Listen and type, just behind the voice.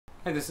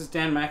Hi, this is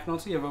Dan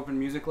McAnulty of Open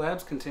Music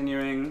Labs,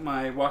 continuing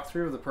my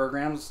walkthrough of the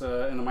programs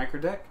in the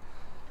MICrODEC.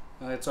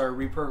 It's our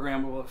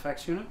reprogrammable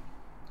effects unit.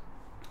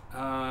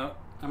 I'm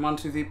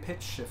onto the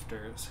pitch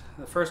shifters.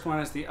 The first one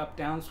is the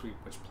up-down sweep,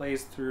 which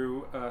plays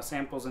through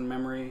samples in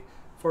memory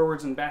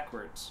forwards and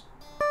backwards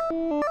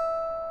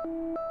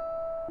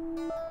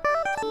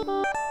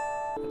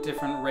at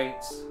different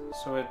rates.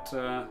 So it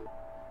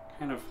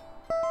kind of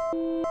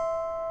it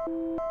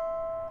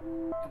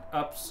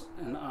ups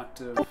an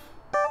octave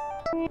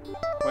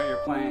what you're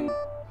playing,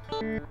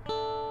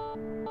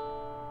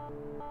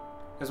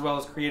 as well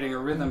as creating a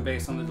rhythm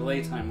based on the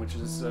delay time, which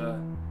is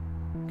kind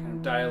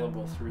of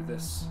dialable through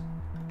this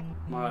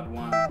mod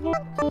 1.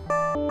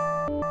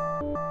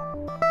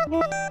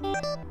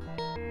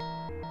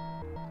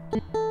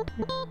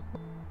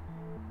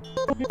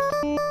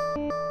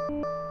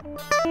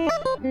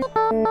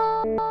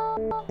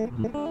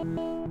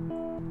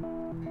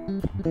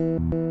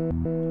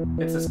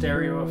 It's a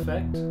stereo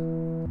effect.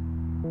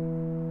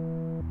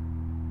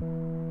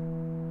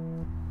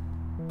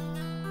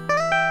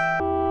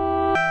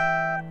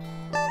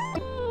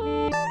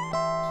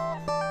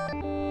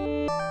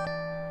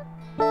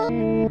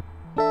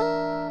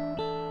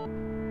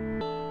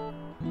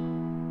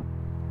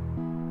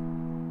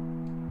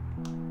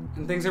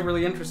 And things are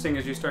really interesting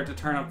as you start to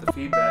turn up the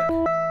feedback.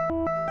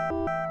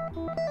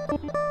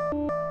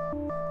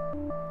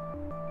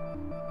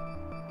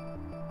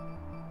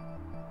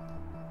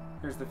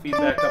 Here's the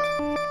feedback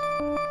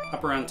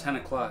up around 10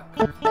 o'clock.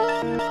 Let's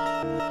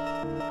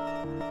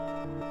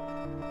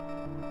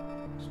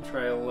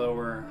try a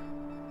lower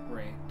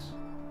rate.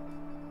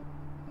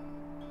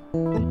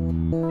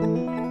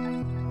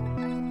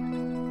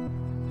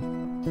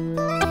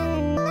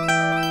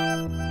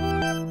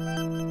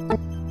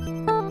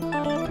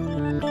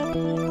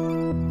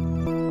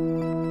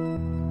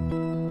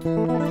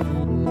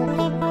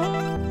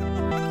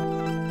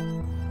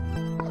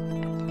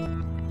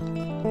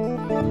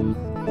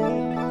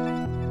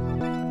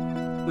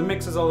 The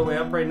mix is all the way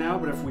up right now,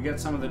 but if we get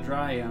some of the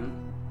dry in,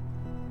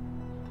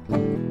 you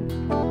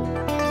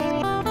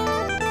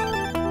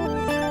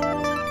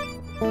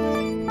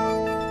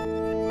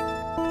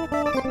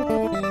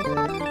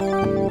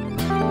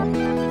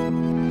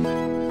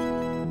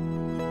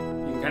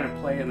can kind of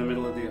play in the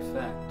middle of the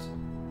effect.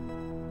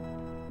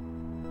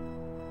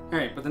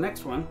 Alright, but the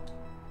next one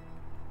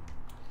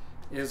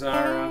is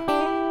our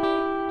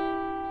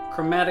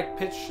chromatic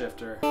pitch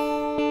shifter.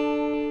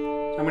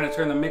 I'm going to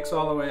turn the mix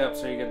all the way up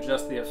so you get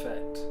just the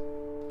effect.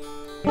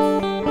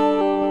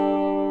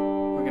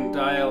 We're going to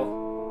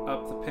dial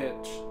up the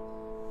pitch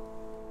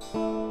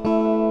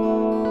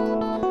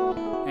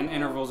in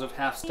intervals of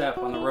half step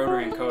on the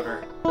rotary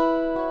encoder.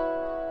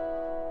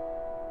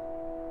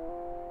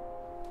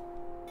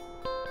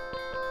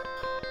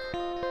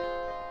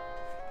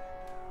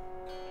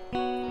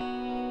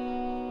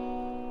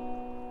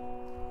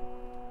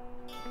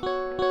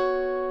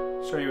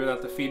 Show you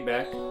without the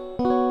feedback.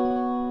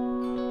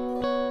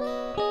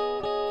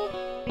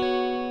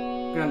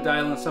 I'm going to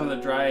dial in some of the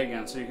dry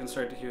again so you can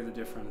start to hear the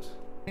difference.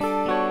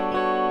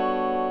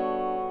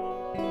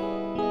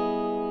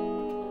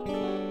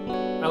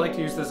 I like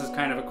to use this as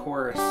kind of a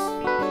chorus.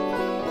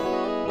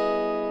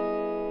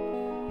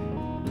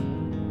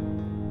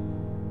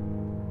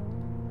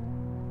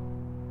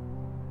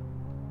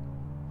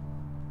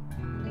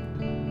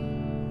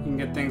 You can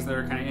get things that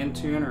are kind of in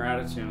tune or out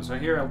of tune. So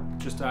here I'll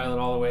just dial it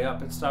all the way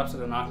up. It stops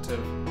at an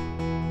octave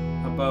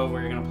above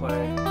where you're going to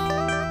play.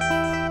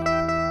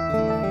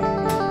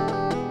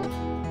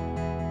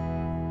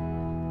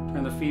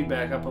 Turn the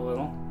feedback up a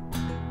little.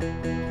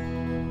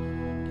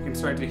 You can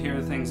start to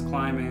hear things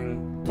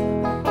climbing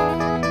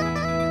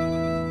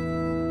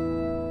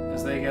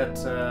as they get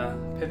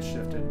pitch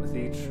shifted with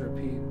each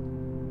repeat.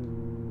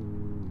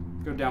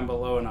 Go down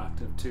below an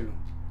octave too.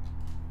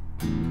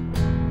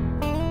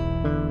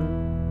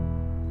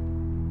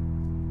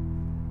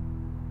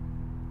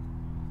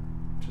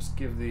 Just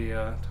give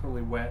the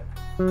totally wet.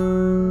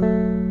 You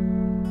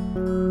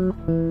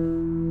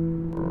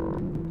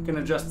can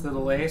adjust the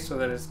delay so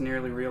that it's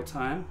nearly real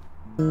time.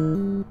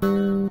 You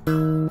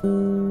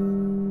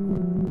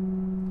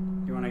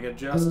want to get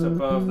just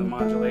above the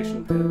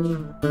modulation pitch.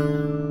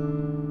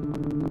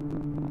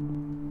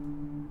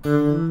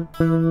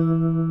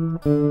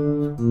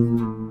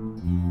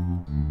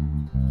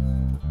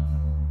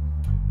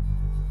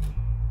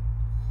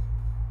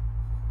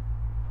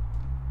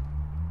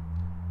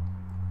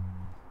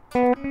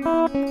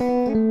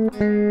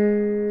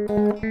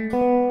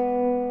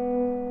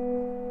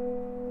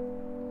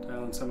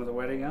 Dial in some of the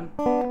wet again.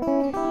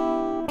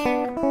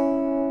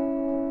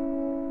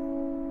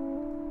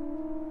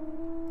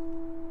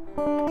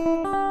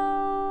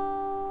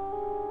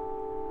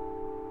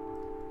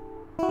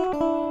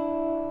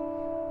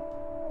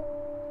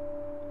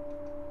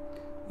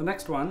 The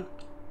next one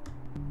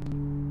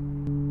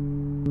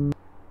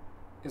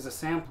is a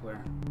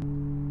sampler.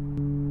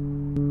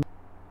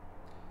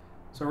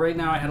 So right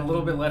now I had a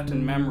little bit left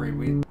in memory.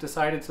 We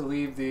decided to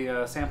leave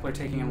the sampler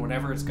taking in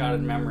whatever it's got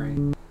in memory.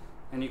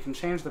 And you can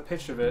change the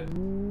pitch of it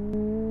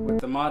with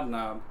the mod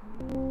knob.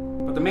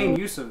 But the main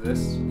use of this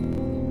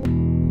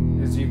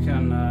is you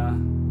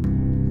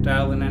can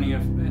dial in any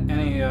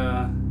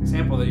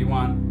sample that you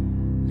want.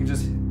 You can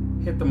just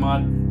hit the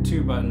mod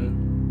 2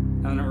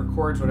 button, and then it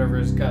records whatever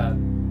it's got,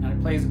 and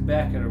it plays it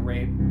back at a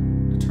rate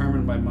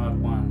determined by mod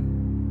 1.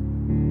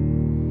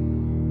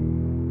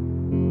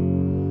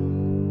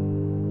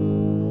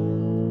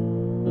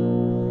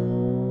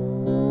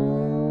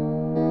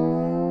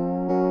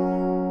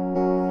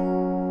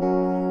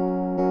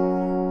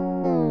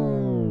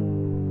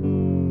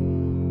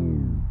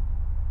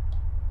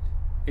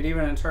 It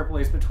even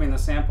interpolates between the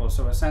samples,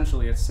 so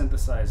essentially it's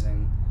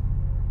synthesizing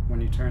when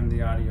you turn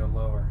the audio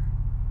lower.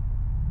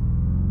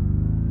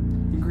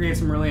 You can create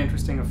some really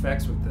interesting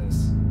effects with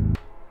this.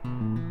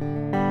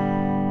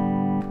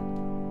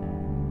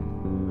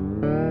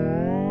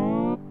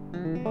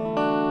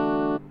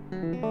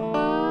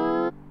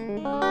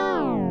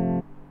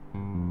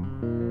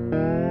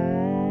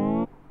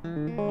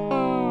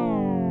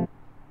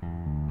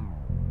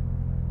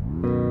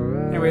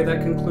 Anyway,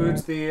 that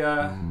concludes the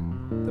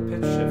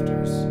pitch